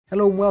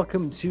Hello and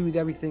welcome to the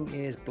Everything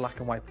is Black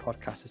and White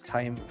podcast. It's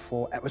time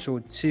for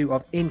episode 2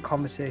 of In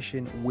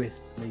Conversation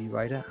with Lee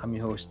Ryder. I'm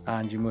your host,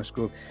 Andrew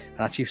Musgrove,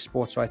 and our chief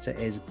sports writer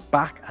is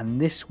back. And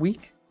this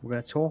week, we're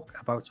going to talk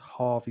about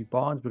Harvey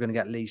Barnes. We're going to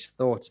get Lee's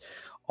thoughts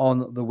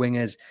on the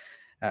wingers'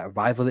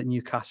 rival at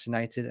Newcastle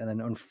United and an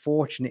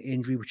unfortunate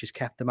injury which has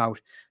kept them out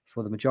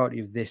for the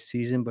majority of this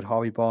season. But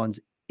Harvey Barnes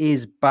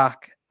is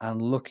back and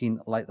looking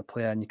like the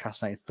player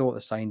Newcastle United thought they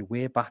signed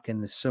way back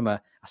in the summer.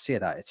 I say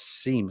that, it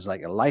seems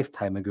like a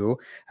lifetime ago.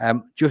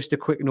 Just a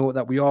quick note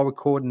that we are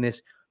recording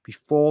this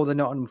before the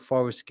Nottingham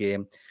Forest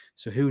game,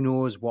 so who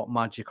knows what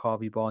magic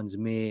Harvey Barnes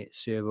may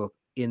serve up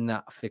in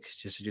that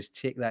fixture. So just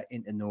take that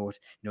into note.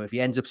 If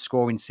he ends up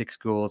scoring 6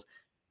 goals,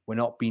 we're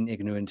not being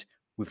ignorant.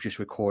 We've just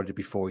recorded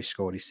before he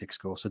scored his 6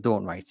 goals, so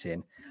don't write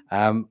in.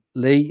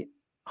 Lee,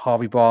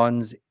 Harvey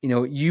Barnes,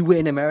 you were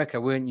in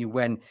America, weren't you,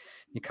 when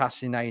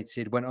Newcastle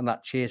United went on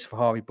that chase for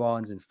Harvey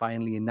Barnes and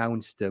finally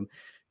announced him.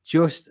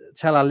 Just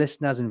tell our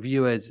listeners and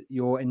viewers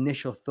your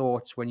initial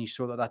thoughts when you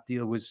saw that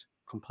deal was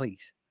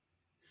complete.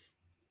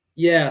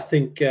 Yeah, I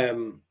think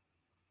in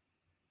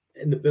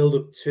the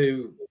build-up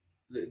to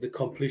the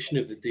completion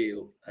of the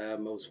deal, I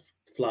was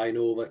flying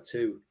over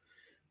to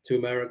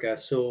America.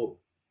 So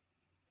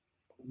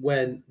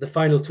when the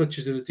final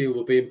touches of the deal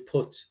were being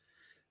put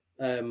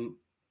down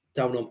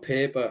on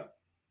paper,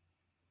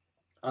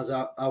 as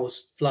I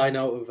was flying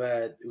out of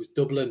it was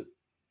Dublin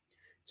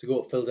to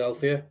go to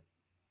Philadelphia,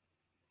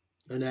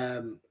 and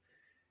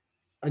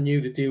I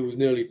knew the deal was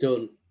nearly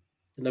done.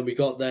 And then we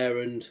got there,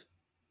 and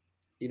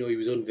he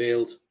was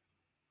unveiled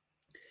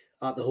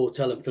at the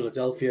hotel in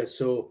Philadelphia.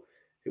 So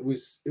it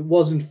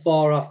wasn't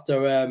far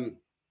after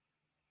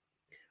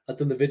I'd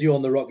done the video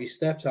on the Rocky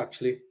Steps,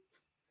 actually.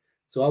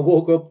 So I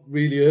woke up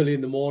really early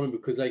in the morning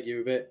because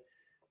you're a bit,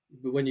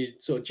 but when you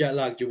sort of jet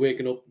lagged, you're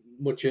waking up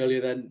much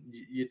earlier than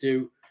you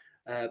do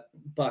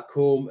back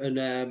home. And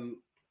I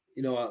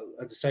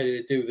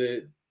decided to do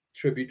the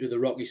tribute to the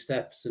Rocky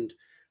Steps, and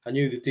I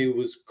knew the deal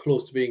was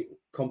close to being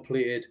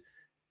completed.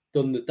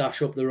 Done the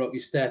dash up the Rocky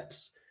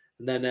Steps,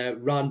 and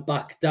then ran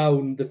back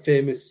down the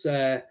famous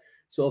sort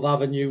of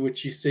avenue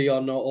which you see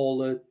on all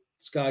the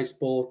Sky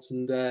Sports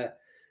and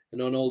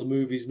on all the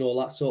movies and all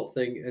that sort of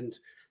thing.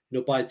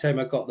 And by the time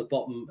I got to the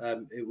bottom,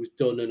 it was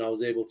done, and I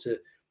was able to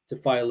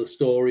file the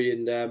story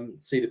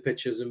and see the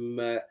pictures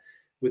and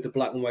with the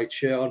black and white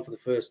shirt on for the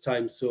first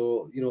time.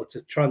 So it's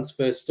a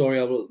transfer story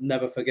I will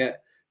never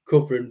forget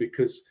covering,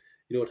 because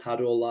it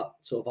had all that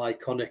sort of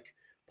iconic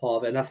part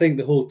of it. And I think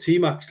the whole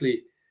team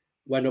actually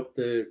went up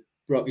the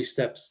Rocky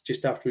Steps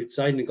just after he'd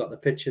signed and got the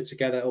picture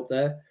together up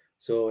there.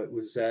 So it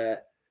was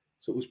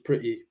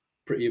pretty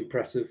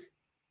impressive.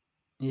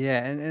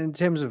 Yeah, and in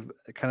terms of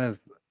kind of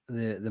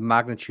the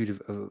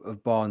magnitude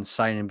of Barnes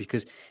signing,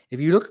 because if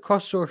you look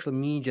across social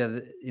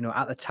media,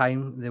 at the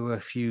time there were a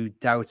few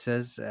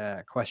doubters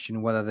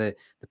questioning whether the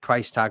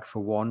price tag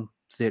for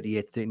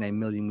 39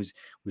 million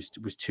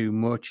was too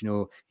much.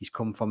 He's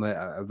come from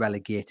a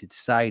relegated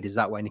side. Is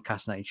that where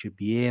Newcastle United should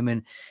be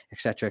aiming,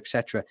 etc.,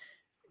 etc.?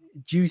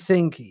 Do you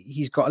think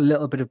he's got a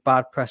little bit of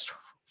bad press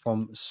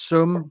from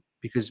some?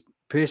 Because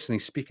personally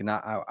speaking,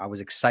 I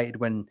was excited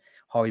when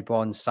Harvey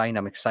Barnes signed.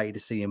 I'm excited to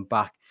see him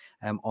back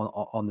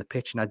on the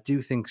pitch. And I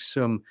do think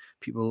some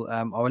people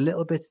are a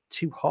little bit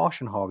too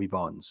harsh on Harvey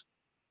Barnes.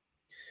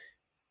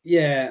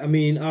 Yeah, I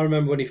mean, I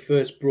remember when he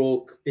first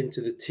broke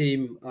into the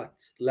team at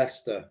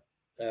Leicester,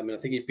 and I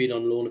think he'd been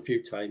on loan a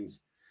few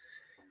times.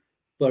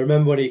 But I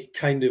remember when he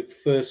kind of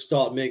first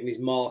started making his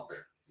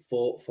mark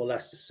for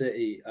Leicester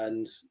City,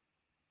 and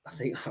I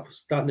think I was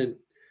standing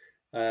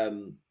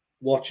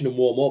watching him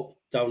warm up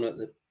down at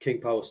the King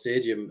Power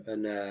Stadium,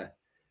 and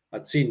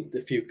I'd seen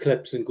a few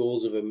clips and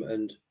goals of him,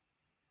 and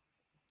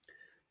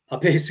I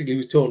basically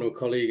was talking to a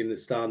colleague in the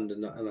stand,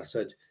 and I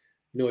said,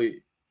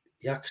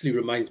 he actually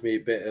reminds me a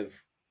bit of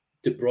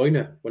De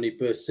Bruyne when he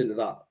bursts into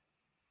that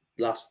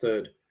last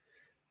third.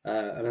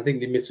 And I think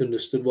they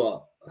misunderstood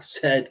what I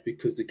said,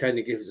 because they kind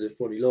of gave us a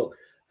funny look.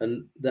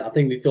 And I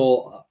think they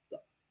thought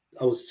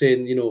I was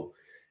saying,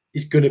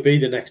 he's going to be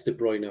the next De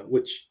Bruyne,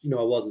 which,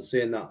 I wasn't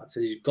saying that. I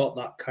said he's got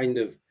that kind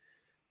of,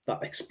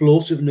 that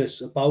explosiveness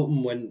about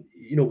him when,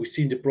 we've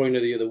seen De Bruyne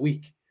the other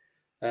week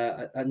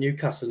at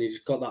Newcastle, and he's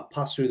got that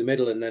pass through the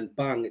middle and then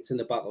bang, it's in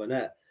the back of the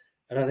net.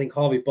 And I think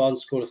Harvey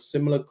Barnes scored a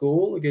similar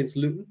goal against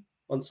Luton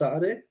on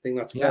Saturday. I think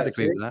that's fair I'd to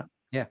agree say. with that.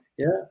 Yeah.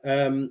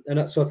 Yeah.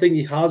 And so I think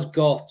he has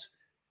got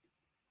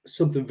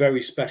something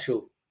very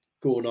special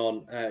going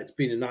on. It's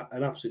been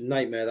an absolute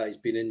nightmare that he's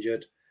been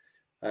injured.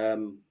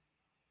 I'll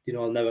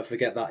never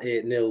forget that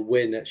 8-0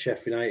 win at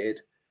Sheffield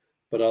United,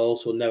 but I'll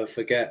also never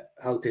forget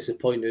how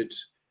disappointed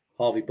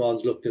Harvey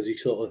Barnes looked as he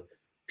sort of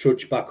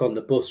trudged back on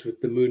the bus with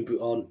the moon boot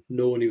on,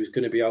 knowing he was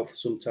going to be out for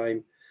some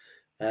time.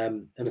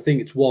 And I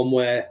think it's one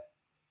where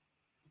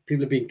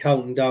people have been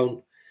counting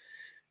down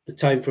the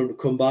time for him to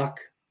come back.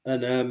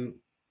 And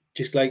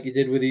just like he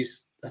did with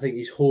his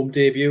home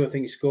debut, I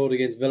think he scored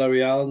against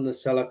Villarreal in the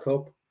Sella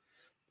Cup.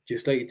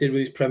 Just like he did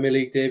with his Premier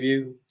League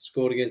debut,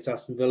 scored against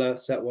Aston Villa,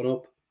 set one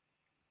up.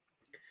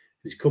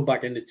 He's come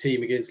back in the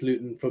team against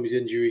Luton from his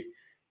injury.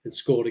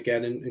 scored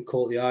again and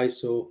caught the eye.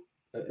 So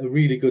a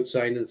really good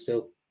signing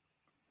still.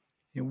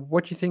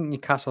 What do you think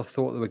Newcastle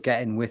thought they were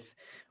getting with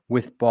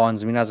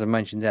Barnes? I mean, as I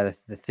mentioned there,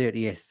 the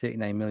 38,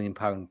 39 million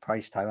pound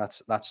price tag,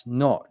 that's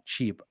not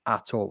cheap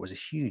at all. It was a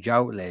huge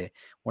outlay,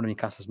 one of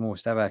Newcastle's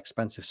most ever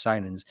expensive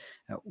signings.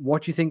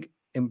 What do you think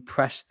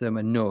impressed them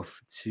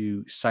enough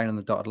to sign on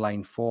the dotted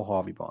line for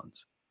Harvey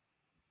Barnes?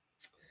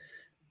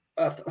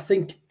 I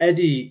think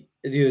Eddie,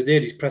 the other day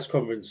at his press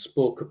conference,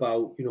 spoke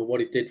about, what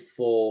he did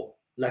for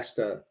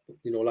Leicester,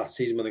 last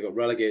season when they got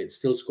relegated,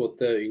 still scored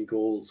 13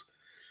 goals,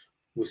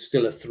 was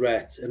still a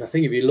threat. And I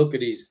think if you look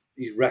at his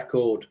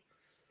record,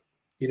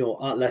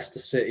 at Leicester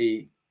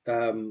City,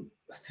 I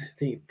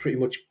think he pretty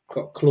much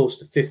got close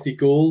to 50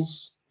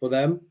 goals for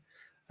them.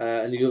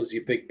 And he's obviously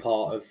a big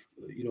part of,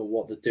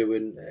 what they're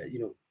doing,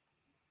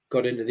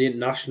 got into the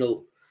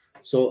international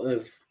sort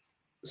of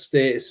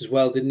status as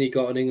well, didn't he?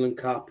 Got an England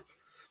cap.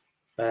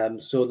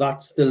 So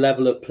that's the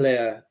level of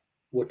player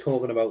we're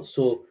talking about.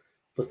 So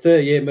for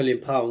 £38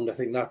 million, I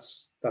think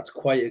that's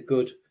quite a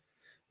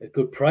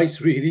good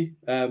price, really.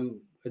 And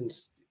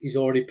he's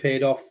already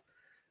paid off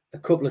a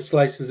couple of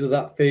slices of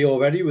that fee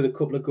already with a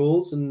couple of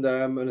goals and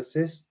an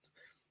assist.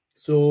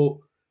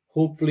 So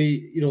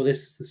hopefully,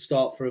 this is the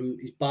start for him.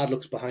 His bad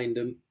looks behind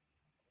him.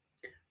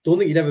 Don't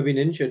think he'd ever been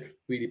injured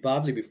really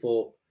badly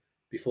before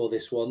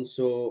this one.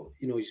 So,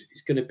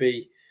 he's going to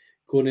be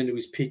going into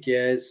his peak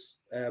years,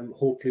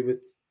 hopefully with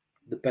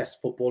the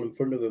best football in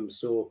front of him.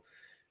 So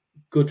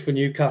good for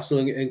Newcastle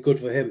and good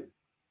for him.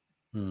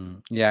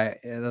 Yeah,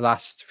 the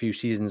last few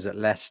seasons at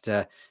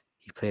Leicester,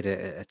 he played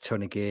a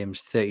ton of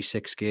games,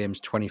 36 games,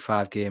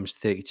 25 games,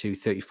 32,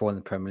 34 in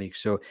the Premier League.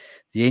 So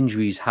the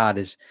injuries had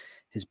has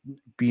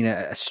been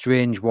a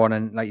strange one.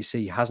 And like you say,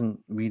 he hasn't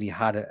really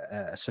had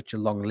such a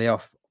long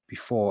layoff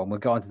before. And we'll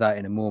get onto that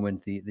in a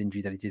moment, the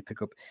injury that he did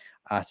pick up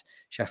at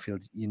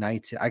Sheffield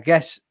United. I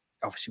guess,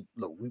 obviously,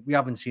 look, we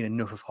haven't seen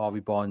enough of Harvey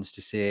Barnes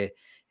to say,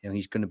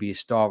 he's going to be a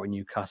star at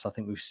Newcastle. I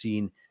think we've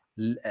seen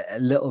a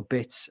little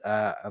bit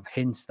of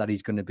hints that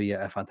he's going to be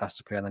a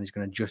fantastic player and that he's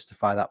going to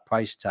justify that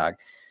price tag.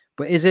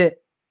 But is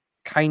it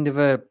kind of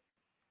a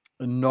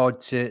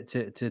nod to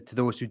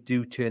those who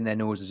do turn their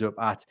noses up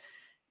at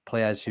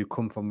players who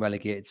come from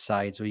relegated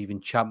sides or even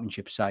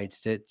championship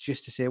sides to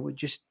say, well,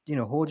 just,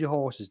 hold your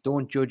horses.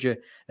 Don't judge a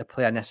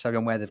player necessarily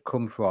on where they've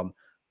come from.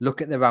 Look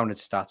at the rounded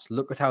stats.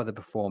 Look at how they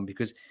perform,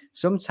 because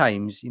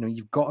sometimes,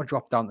 you've got to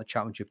drop down the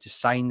championship to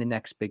sign the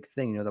next big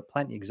thing. There are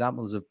plenty of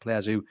examples of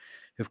players who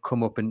have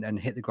come up and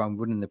hit the ground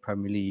running in the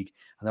Premier League.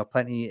 And there are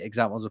plenty of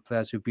examples of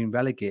players who've been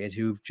relegated,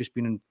 who've just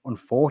been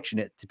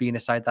unfortunate to be in a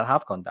side that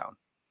have gone down.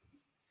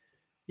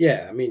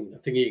 Yeah, I mean, I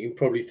think you can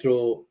probably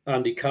throw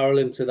Andy Carroll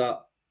into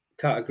that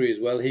category as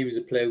well. He was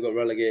a player who got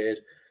relegated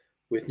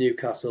with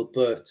Newcastle,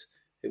 but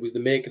it was the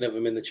making of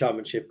him in the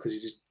championship because he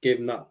just gave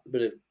him that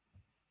bit of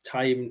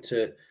time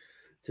to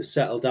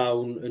settle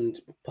down and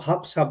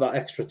perhaps have that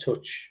extra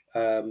touch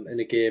in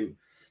a game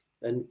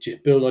and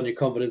just build on your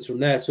confidence from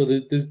there. So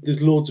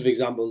there's loads of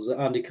examples.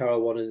 Andy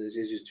Carroll one is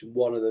just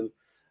one of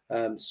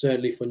them.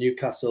 Certainly for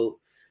Newcastle,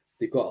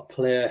 they've got a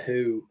player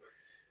who,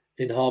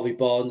 in Harvey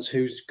Barnes,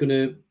 who's going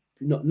to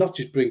not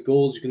just bring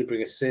goals, he's going to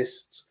bring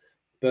assists.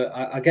 But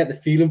I get the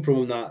feeling from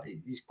him that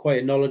he's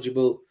quite a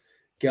knowledgeable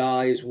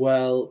guy as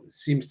well.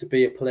 Seems to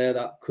be a player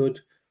that could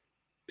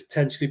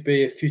potentially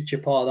be a future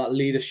part of that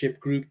leadership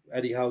group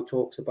Eddie Howe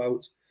talks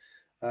about.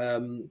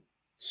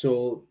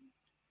 So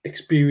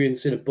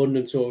experience in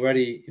abundance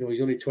already.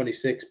 He's only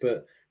 26,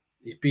 but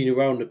he's been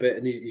around a bit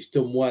and he's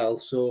done well.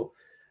 So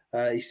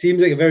he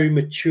seems like a very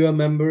mature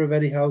member of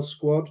Eddie Howe's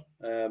squad.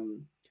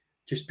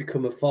 Just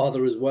become a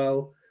father as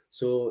well.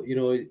 So,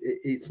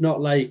 it's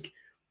not like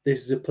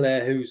this is a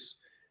player who's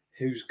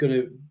going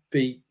to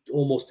be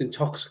almost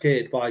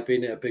intoxicated by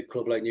being at a big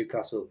club like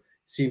Newcastle.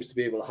 Seems to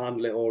be able to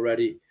handle it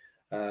already.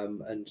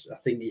 And I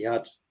think he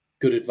had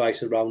good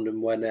advice around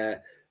him when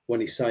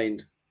he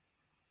signed.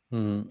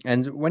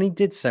 And when he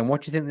did sign,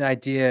 what do you think the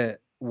idea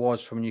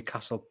was from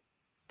Newcastle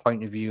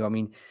point of view? I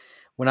mean,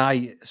 when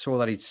I saw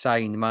that he'd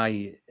signed,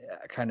 my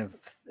kind of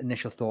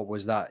initial thought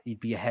was that he'd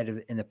be ahead of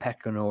in the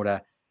pecking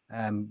order.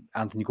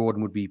 Anthony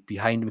Gordon would be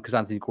behind him because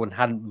Anthony Gordon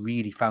hadn't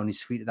really found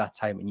his feet at that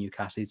time at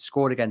Newcastle. He'd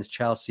scored against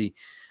Chelsea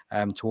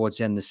towards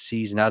the end of the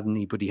season, hadn't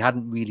he? But he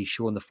hadn't really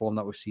shown the form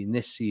that we've seen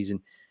this season.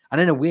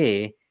 And in a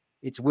way,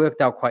 it's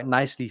worked out quite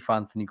nicely for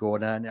Anthony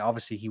Gordon. And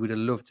obviously, he would have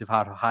loved to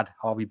have had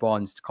Harvey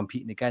Barnes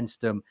competing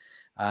against him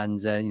and,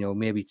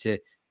 maybe to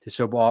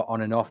sub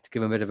on and off to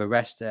give him a bit of a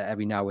rest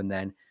every now and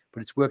then.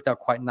 But it's worked out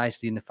quite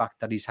nicely in the fact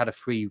that he's had a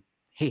free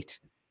hit,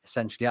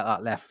 essentially, at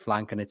that left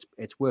flank, and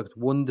it's worked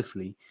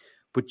wonderfully.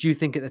 But do you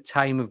think at the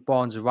time of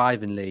Barnes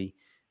arriving, Lee,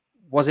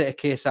 was it a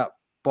case that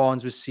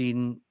Barnes was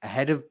seen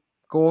ahead of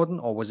Gordon,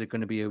 or was it going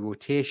to be a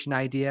rotation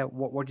idea?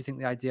 What do you think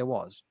the idea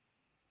was?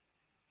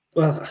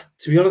 Well,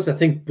 to be honest, I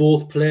think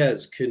both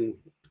players can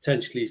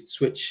potentially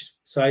switch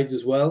sides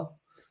as well.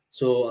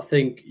 So I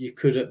think you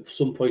could at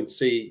some point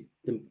see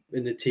them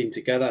in the team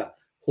together.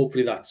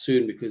 Hopefully that's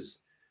soon because,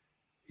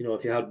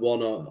 if you had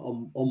one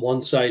on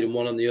one side and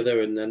one on the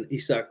other and then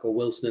Isak or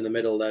Wilson in the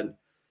middle, then,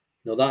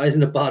 that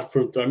isn't a bad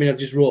front three. I mean, I've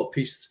just wrote a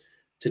piece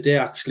today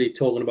actually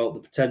talking about the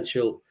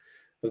potential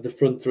of the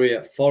front three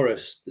at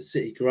Forest, the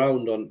City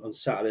ground on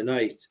Saturday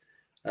night.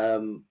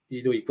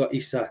 You've got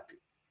Isak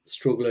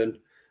struggling.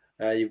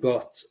 You've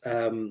got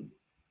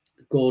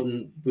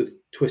Gordon with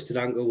twisted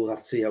ankle. We'll have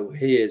to see how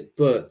he is.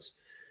 But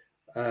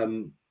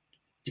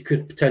you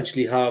could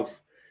potentially have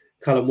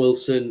Callum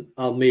Wilson,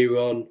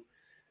 Almiron,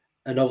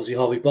 and obviously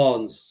Harvey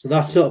Barnes. So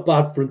that's not a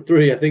bad front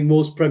three. I think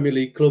most Premier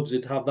League clubs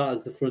would have that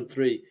as the front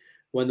three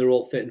when they're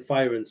all fit and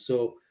firing.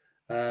 So,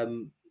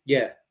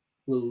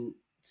 we'll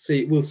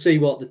see. We'll see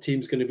what the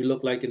team's going to be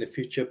look like in the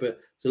future. But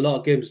there's a lot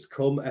of games to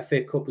come.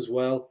 FA Cup as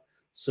well.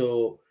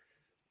 So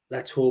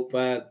let's hope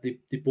they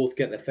both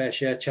get their fair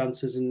share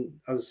chances. And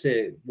as I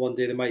say, one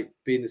day they might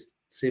be in the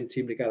same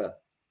team together.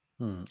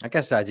 I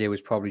guess the idea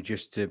was probably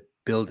just to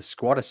build a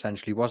squad,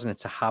 essentially, wasn't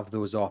it? To have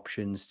those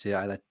options to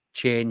either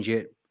change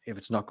it if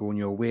it's not going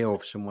your way, or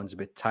if someone's a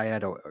bit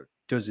tired or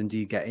does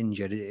indeed get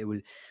injured.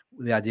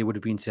 The idea would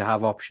have been to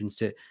have options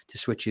to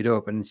switch it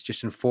up, and it's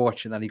just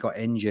unfortunate that he got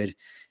injured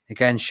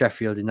against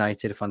Sheffield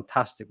United. A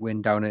fantastic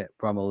win down at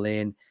Bramall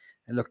Lane.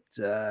 It looked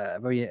a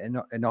very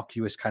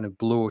innocuous kind of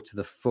blow to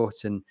the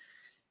foot, and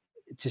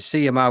to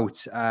see him out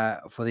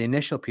for the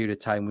initial period of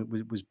time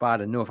was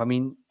bad enough. I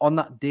mean, on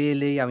that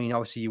daily, I mean,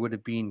 obviously you would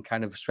have been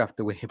kind of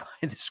swept away by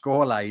the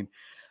scoreline.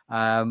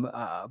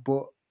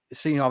 But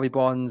seeing Harvey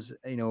Barnes,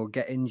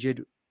 get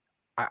injured,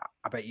 I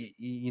bet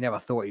you never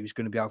thought he was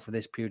going to be out for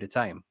this period of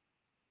time.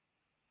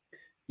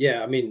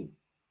 Yeah, I mean,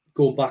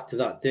 going back to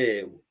that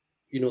day,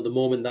 the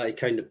moment that he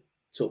kind of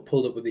sort of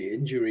pulled up with the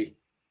injury,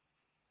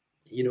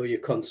 you're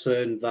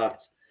concerned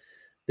that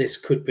this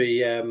could be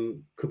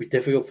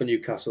difficult for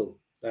Newcastle.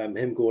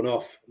 Him going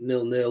off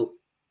 0-0,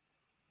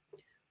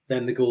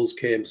 then the goals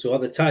came. So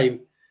at the time,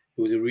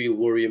 it was a real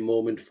worrying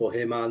moment for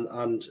him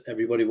and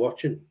everybody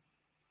watching.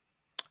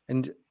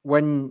 And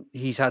when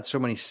he's had so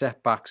many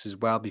setbacks as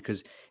well,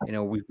 because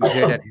we've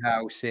heard Eddie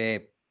Howe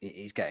say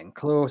he's getting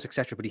close,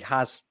 etc., but he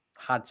has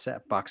had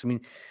setbacks. I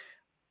mean,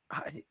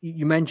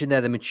 you mentioned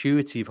there the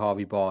maturity of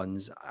Harvey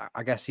Barnes.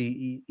 I guess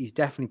he's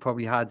definitely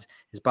probably had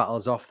his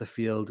battles off the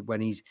field when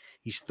he's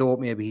thought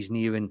maybe he's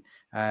nearing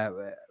a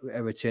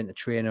return to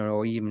trainer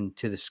or even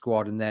to the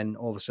squad, and then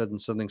all of a sudden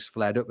something's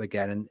flared up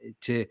again. And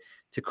to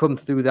come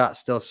through that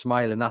still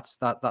smiling,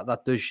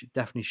 that does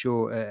definitely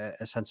show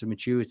a sense of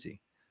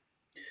maturity.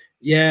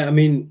 Yeah, I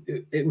mean,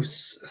 it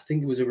was. I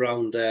think it was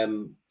around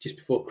just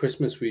before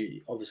Christmas.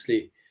 We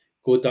obviously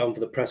go down for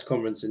the press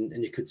conference,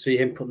 and you could see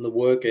him putting the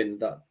work in.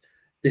 That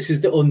this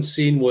is the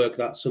unseen work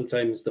that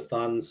sometimes the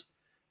fans,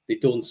 they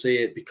don't see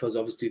it because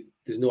obviously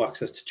there's no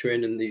access to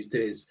training these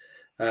days.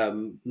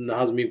 And there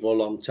hasn't been for a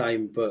long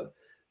time, but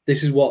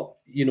this is what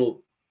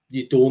you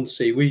don't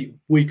see.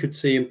 We could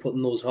see him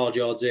putting those hard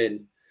yards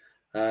in,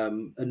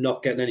 and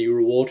not getting any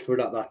reward for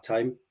it at that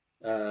time.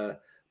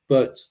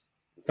 But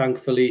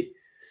thankfully,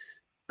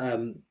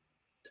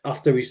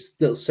 after his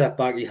little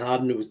setback he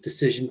had, and it was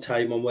decision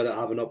time on whether to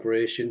have an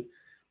operation.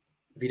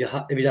 If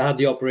he'd had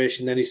the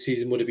operation, then his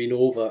season would have been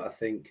over, I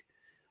think,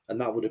 and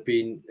that would have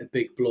been a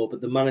big blow.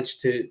 But they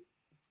managed to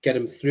get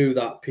him through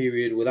that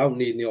period without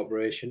needing the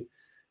operation,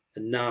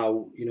 and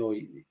now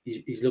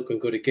he's looking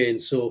good again.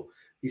 So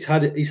he's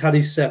had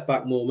his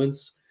setback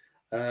moments.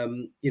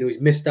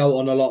 He's missed out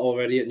on a lot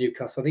already at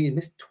Newcastle. I think he's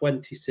missed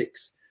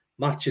 26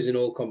 matches in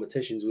all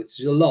competitions, which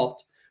is a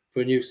lot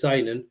for a new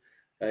signing.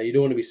 You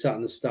don't want to be sat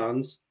in the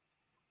stands,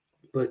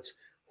 but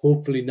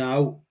hopefully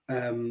now,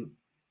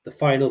 the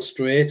final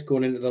straight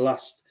going into the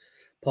last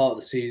part of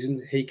the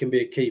season, he can be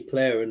a key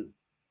player. And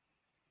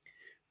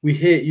we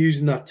hate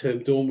using that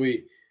term, don't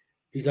we?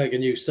 He's like a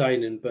new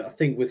signing, but I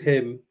think with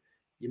him,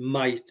 you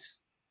might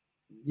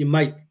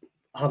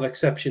have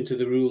exception to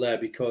the rule there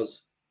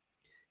because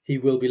he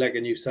will be like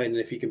a new signing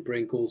if he can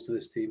bring goals to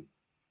this team.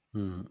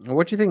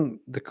 What do you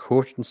think the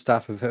coaching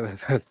staff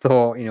have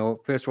thought?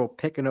 First of all,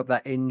 picking up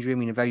that injury, I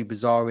mean, a very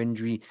bizarre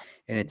injury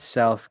in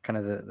itself, kind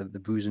of the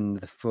bruising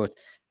of the foot.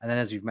 And then,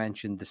 as you've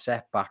mentioned, the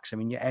setbacks. I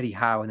mean, you're Eddie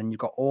Howe, and then you've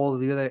got all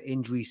the other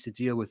injuries to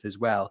deal with as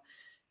well.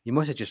 You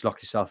must have just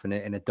locked yourself in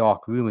a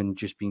dark room and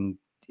just been,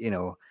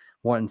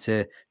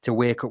 wanting to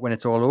wake up when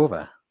it's all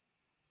over.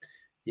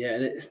 Yeah,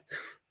 and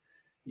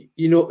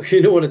you know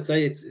what I'd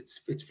say.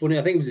 It's funny.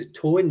 I think it was a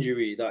toe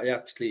injury that he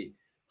actually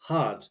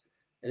had.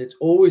 And it's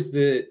always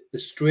the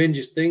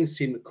strangest things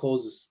seem to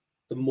cause us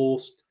the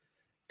most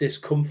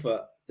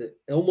discomfort.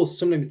 Almost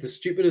sometimes the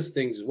stupidest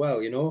things as well,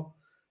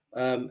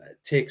 it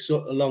takes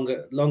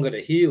longer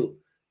to heal.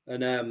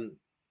 And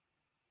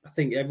I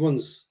think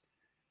everyone's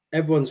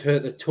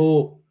hurt their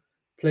toe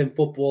playing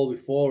football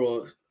before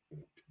or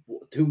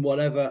doing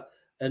whatever,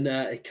 and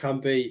it can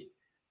be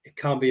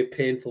a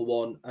painful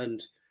one.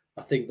 And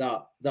I think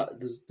that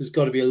there's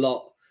got to be a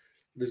lot.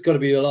 There's got to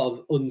be a lot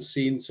of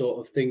unseen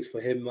sort of things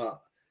for him that,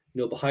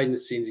 behind the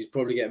scenes, he's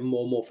probably getting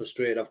more and more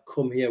frustrated. I've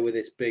come here with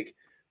this big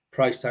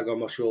price tag on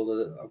my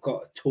shoulder. I've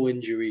got a toe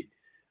injury,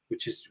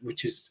 which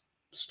is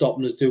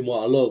stopping us doing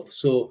what I love.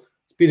 So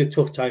it's been a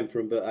tough time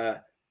for him,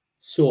 but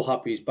so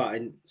happy he's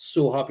batting.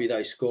 So happy that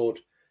he scored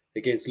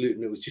against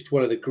Luton. It was just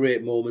one of the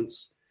great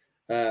moments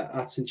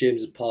at St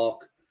James's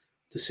Park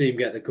to see him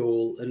get the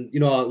goal. And,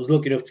 I was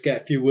lucky enough to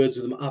get a few words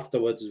with him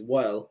afterwards as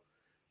well.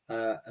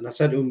 And I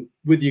said to him,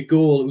 with your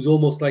goal, it was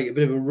almost like a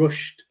bit of a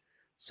rushed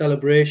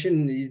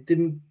celebration. You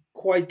didn't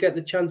quite get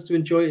the chance to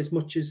enjoy it as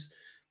much as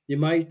you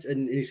might.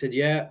 And he said,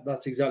 yeah,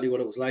 that's exactly what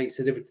it was like. He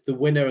said, if it's the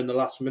winner in the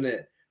last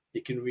minute,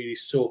 you can really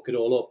soak it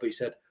all up. But he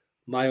said,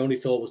 my only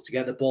thought was to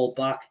get the ball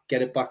back,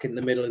 get it back in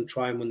the middle and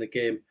try and win the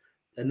game.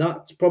 And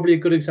that's probably a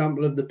good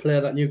example of the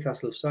player that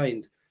Newcastle have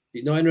signed.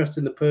 He's not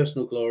interested in the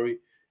personal glory.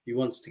 He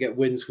wants to get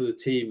wins for the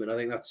team. And I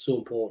think that's so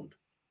important.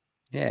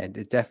 Yeah,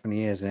 it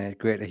definitely is. And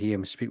it's great to hear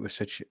him speak with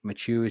such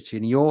maturity.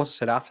 And he also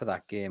said after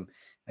that game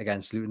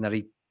against Luton that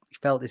he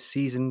felt his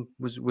season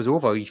was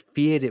over. He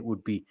feared it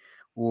would be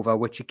over,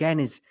 which again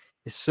is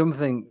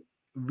something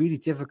really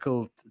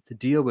difficult to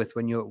deal with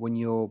when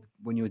you're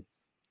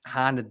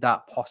handed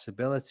that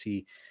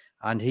possibility.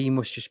 And he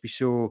must just be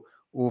so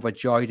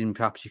overjoyed, and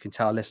perhaps you can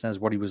tell listeners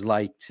what he was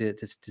like to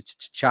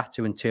chat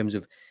to in terms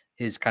of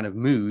his kind of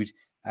mood.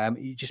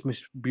 He just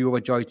must be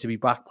overjoyed to be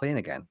back playing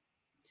again.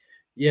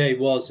 Yeah, he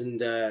was.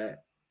 And, there's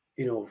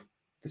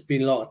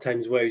been a lot of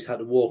times where he's had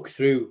to walk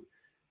through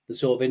the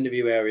sort of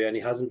interview area and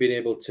he hasn't been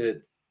able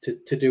to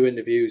do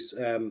interviews.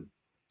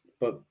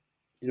 But,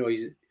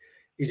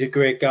 he's a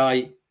great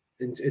guy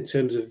in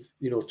terms of,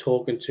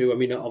 talking to. I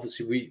mean,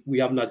 obviously we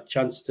haven't had a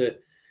chance to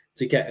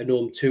get to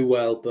know him too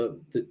well, but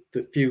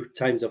the few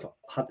times I've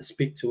had to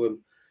speak to him,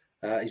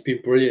 he's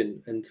been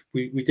brilliant. And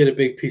we did a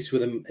big piece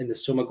with him in the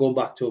summer going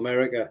back to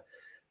America.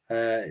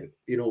 It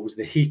was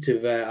the heat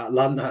of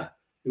Atlanta.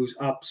 It was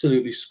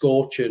absolutely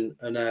scorching,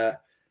 and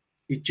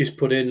he just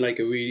put in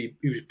he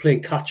was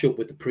playing catch up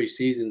with the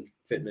preseason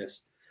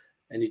fitness,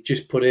 and he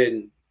just put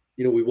in,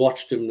 we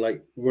watched him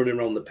running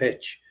around the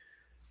pitch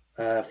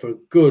for a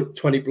good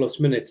 20 plus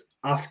minutes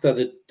after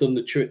they'd done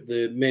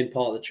the main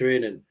part of the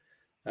training,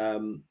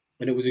 and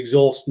it was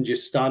exhausting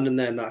just standing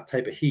there in that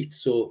type of heat.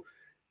 So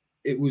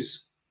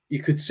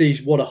you could see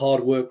what a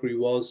hard worker he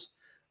was,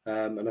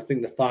 and I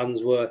think the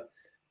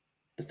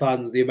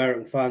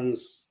American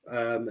fans,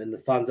 and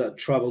the fans that had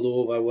travelled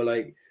over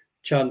were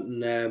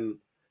chanting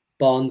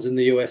Barnes in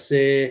the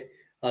USA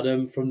at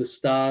him from the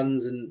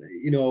stands, and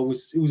it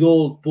was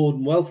all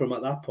boding well for him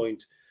at that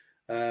point.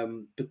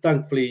 But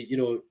thankfully,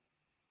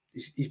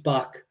 he's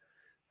back,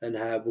 and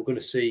we're going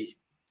to see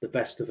the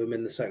best of him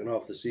in the second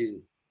half of the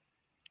season.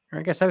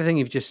 I guess everything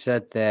you've just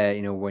said there,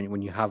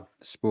 when you have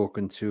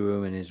spoken to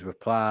him and his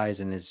replies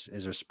and his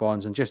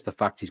response, and just the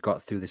fact he's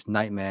got through this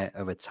nightmare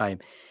of a time,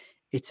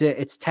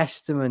 it's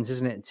testament,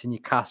 isn't it, to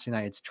Newcastle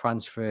United's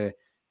transfer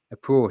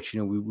approach.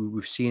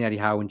 We've seen Eddie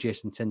Howe and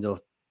Jason Tindall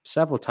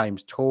several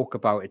times talk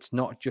about it's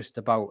not just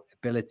about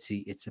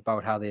ability, it's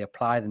about how they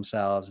apply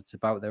themselves, it's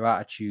about their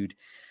attitude,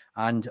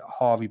 and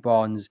Harvey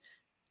Barnes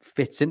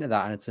fits into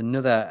that. And it's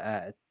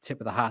another tip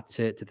of the hat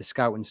to the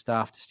scouting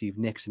staff, to Steve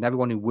Nicks and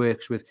everyone who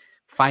works with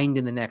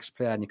finding the next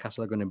player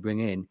Newcastle are going to bring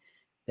in.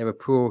 Their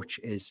approach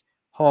is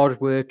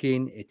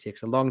hard-working. It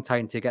takes a long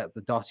time to get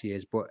the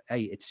dossiers, but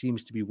hey, it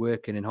seems to be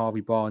working. And Harvey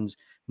Barnes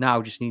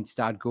now just needs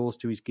to add goals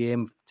to his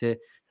game to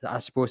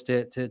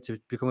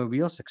become a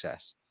real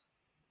success.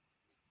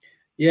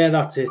 Yeah,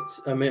 that's it.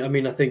 I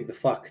mean, I think the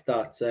fact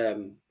that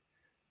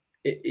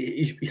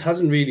he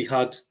hasn't really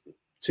had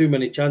too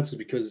many chances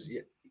because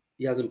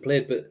he hasn't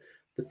played, but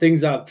the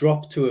things that have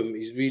dropped to him,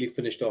 he's really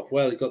finished off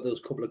well. He's got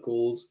those couple of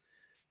goals.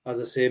 As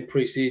I say, in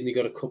pre-season, he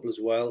got a couple as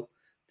well.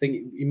 I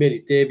think he made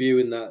his debut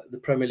in the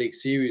Premier League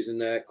series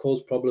and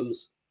caused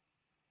problems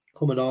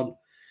coming on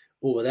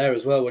over there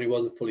as well when he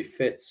wasn't fully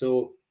fit.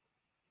 So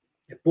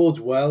it bodes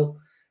well.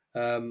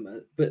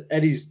 But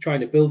Eddie's trying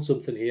to build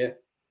something here.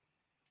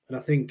 And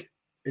I think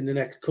in the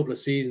next couple of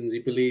seasons, he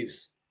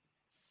believes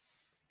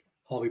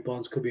Harvey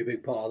Barnes could be a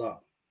big part of that.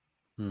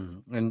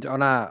 And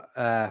on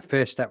our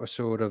first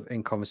episode of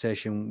In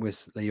Conversation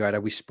with Lee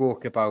Ryder, we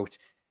spoke about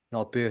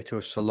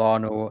Alberto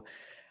Solano,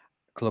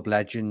 club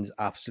legend,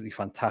 absolutely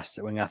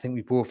fantastic winger. I think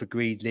we both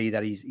agreed, Lee,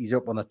 that he's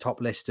up on the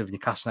top list of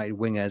Newcastle United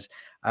wingers.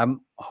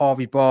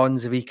 Harvey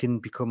Barnes, if he can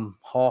become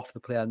half the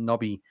player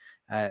Nobby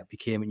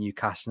became at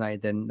Newcastle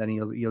United, then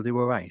he'll do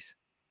all right.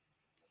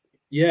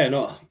 Yeah,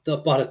 not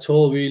bad at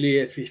all, really.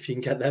 If you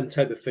can get them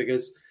type of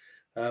figures,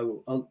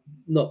 I'll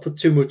not put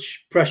too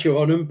much pressure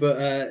on him, but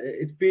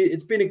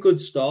it's been a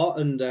good start,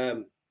 and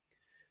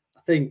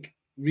I think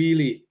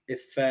really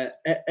if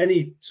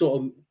any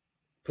sort of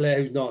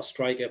player who's not a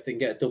striker, if they can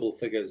get double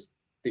figures,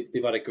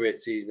 they've had a great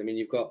season. I mean,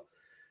 you've got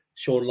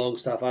Sean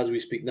Longstaff as we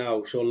speak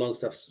now. Sean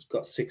Longstaff's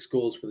got 6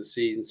 goals for the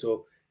season,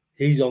 so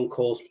he's on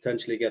course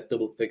potentially get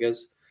double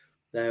figures.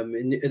 At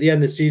the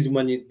end of the season,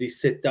 when they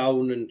sit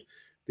down and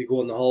they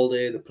go on the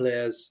holiday, the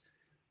players,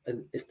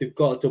 and if they've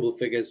got double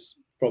figures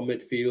from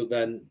midfield,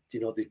 then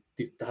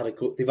they've had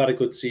a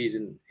good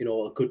season,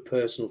 a good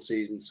personal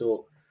season.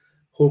 So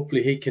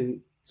hopefully he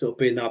can sort of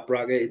be in that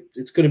bracket.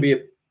 It's going to be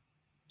a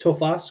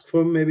tough ask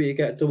for him maybe to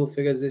get double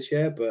figures this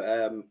year,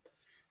 but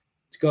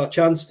he's got a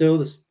chance still.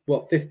 There's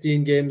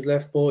 15 games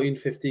left,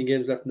 15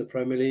 games left in the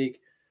Premier League,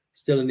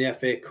 still in the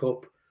FA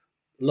Cup.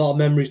 A lot of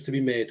memories to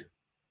be made.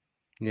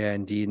 Yeah,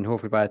 indeed. And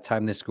hopefully by the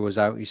time this goes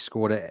out, he's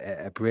scored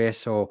a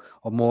brace or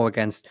more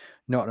against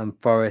Nottingham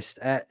Forest.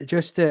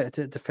 Just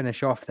to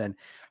finish off then,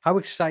 how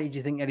excited do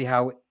you think Eddie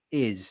Howe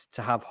is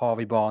to have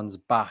Harvey Barnes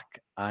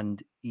back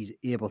and he's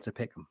able to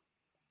pick him?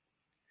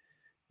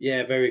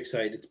 Yeah, very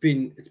excited. It's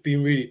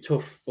been really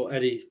tough for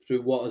Eddie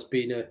through what has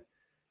been a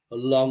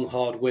long,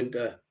 hard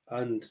winter,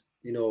 and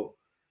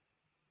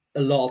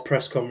a lot of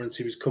press conference.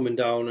 He was coming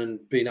down and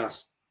being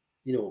asked,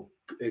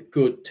 a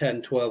good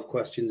 10, 12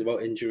 questions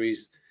about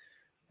injuries.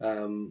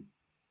 I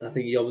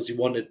think he obviously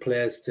wanted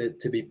players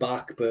to be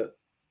back, but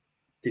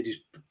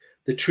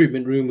the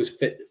treatment room was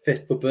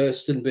fit for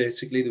bursting.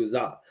 Basically, there was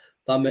that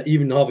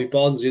even Harvey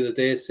Barnes the other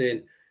day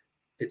saying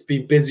it's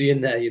been busy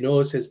in there.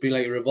 So it's been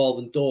like a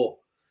revolving door.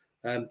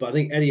 But I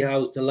think Eddie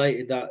Howe's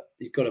delighted that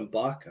he's got him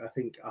back. I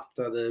think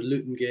after the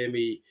Luton game,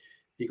 he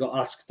got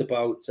asked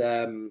about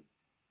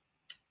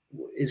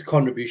his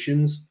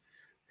contributions,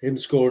 him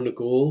scoring a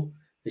goal.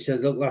 He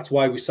says, "Look, that's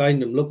why we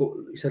signed him. Look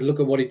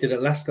at what he did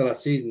at Leicester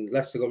last season.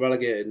 Leicester got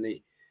relegated, and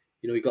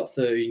he got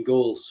 13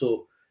 goals.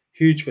 So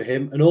huge for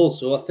him. And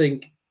also, I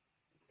think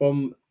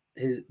from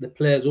the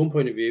player's own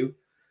point of view,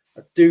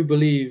 I do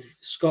believe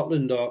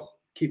Scotland are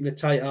keeping a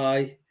tight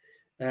eye.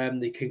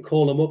 They can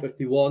call him up if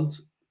they want.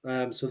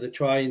 So they're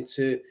trying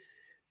to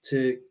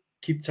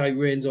keep tight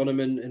reins on him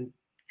and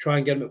try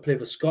and get him to play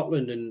for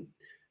Scotland. And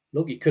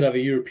look, he could have a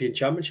European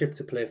Championship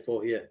to play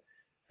for here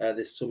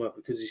this summer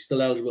because he's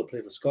still eligible to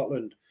play for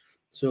Scotland.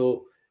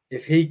 So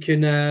if he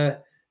can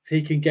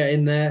get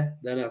in there,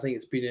 then I think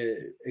it's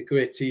been a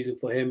great season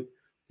for him.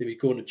 If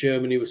he's going to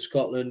Germany with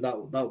Scotland, that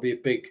would be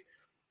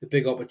a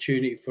big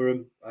opportunity for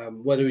him.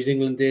 Whether his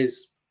England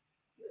days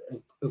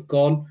have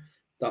gone,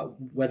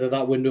 whether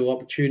that window of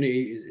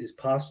opportunity is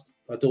past,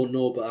 I don't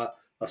know, but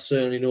I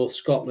certainly know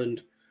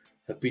Scotland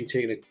have been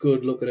taking a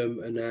good look at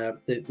him, and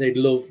they'd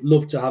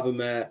love to have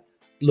him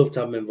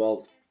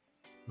involved.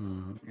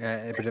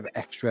 A bit of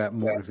extra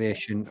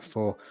motivation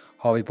for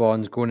Harvey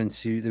Barnes going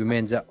into the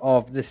remainder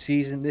of the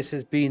season. This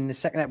has been the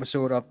second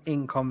episode of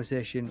In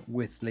Conversation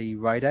with Lee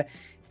Ryder.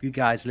 If you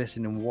guys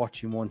listen and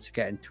watch and want to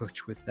get in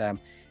touch with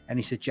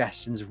any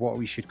suggestions of what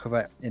we should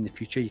cover in the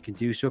future, you can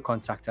do so.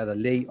 Contact either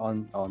Lee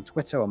on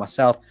Twitter or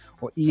myself,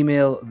 or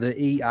email the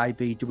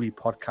EIBW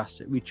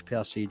podcast at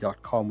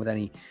reachplc.com with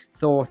any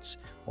thoughts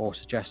or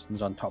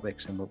suggestions on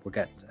topics, and we'll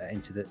get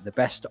into the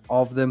best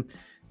of them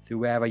through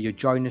wherever you're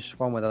joining us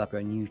from, whether that be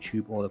on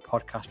YouTube or the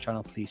podcast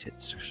channel. Please hit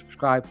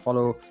subscribe,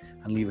 follow,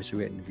 and leave us a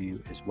written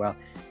review as well.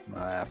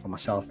 For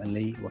myself and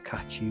Lee, we'll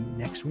catch you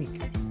next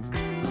week.